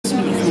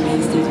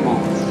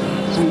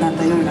になっ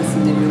た夜が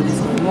進んでいるようで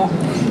すけれども、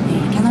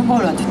キャノンボー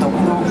ルはちょっとこ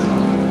の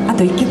あ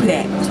と1曲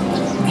でちょっと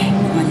終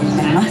わりに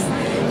なります。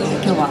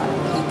今日は、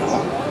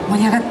盛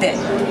り上がって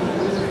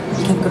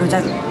池袋ジ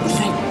ャズいき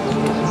たいと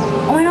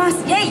思います。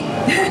イエイ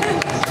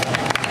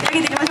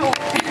上げていきましょう。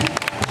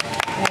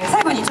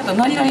最後にちょっと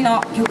ノリノリ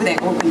の曲で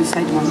お送りした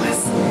いと思いま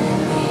す。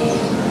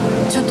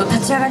ちょっと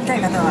立ち上がりた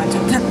い方はち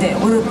ょっと立って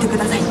踊ってく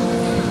ださい。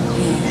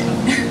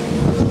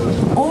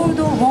オール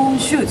ド・ウォン・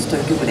シューズと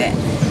いう曲で、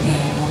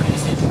お送り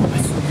したいと思いま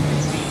す。ち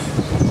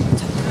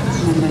ょっ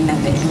とノリノリな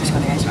んでよろしくお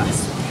願いしま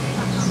す。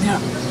では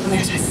お願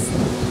いします。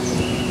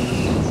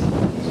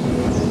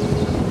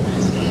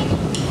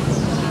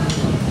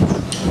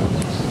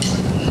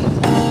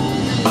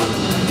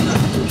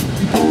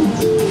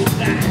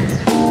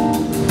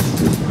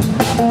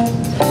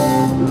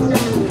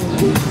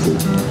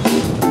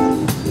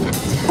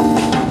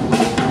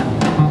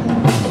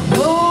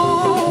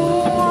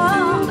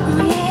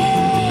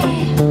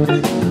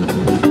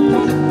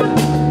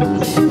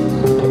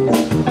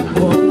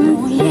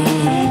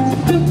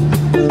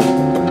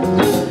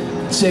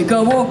Take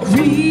a walk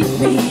with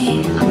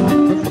me,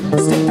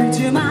 step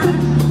into my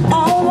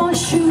own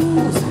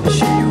shoes,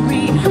 show you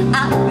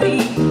reality.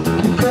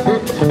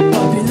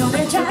 But below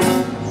they just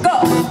go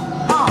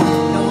on,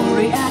 no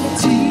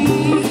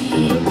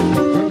reality.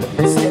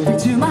 Step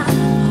into my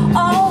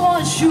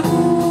own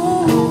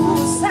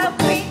shoes,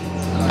 happy,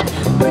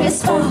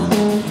 blissful,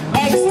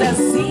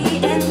 ecstasy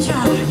and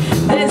joy.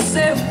 This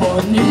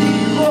symphony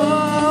was.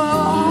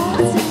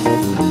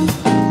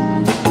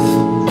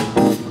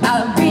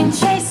 I've been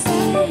chasing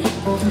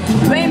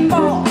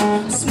rainbow,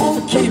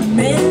 smoky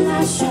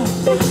midnight show.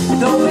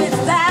 Though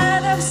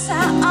without a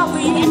sound, I'll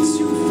be yet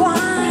to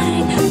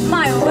find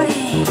my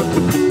way.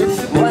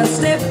 One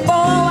step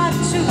forward,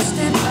 two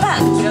step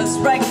back, just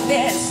like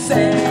they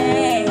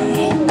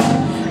say.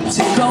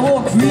 Take a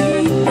walk with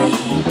me,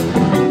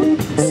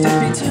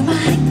 step into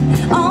my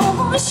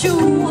own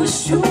shoes,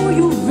 show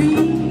you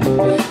real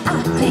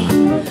I think,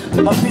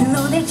 but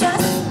below they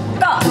just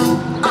go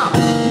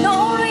no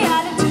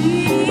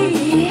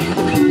reality.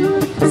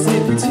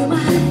 Step into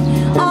my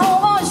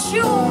own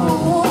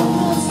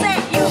shoes,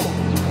 and you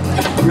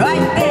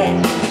right there,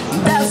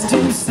 that's to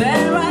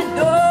say right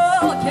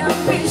now, can't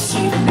be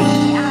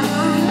shifting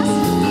eyes.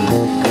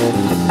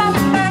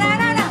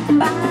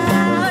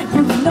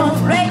 You know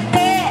right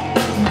there,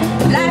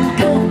 life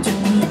come to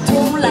me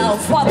too loud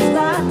for the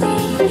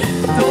day.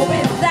 Though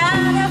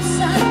without a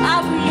sign,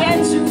 I'll be yet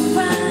to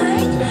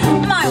find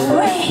my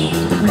way.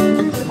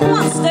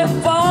 One step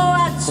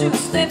forward, two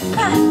step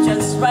back,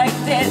 just like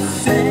they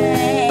say.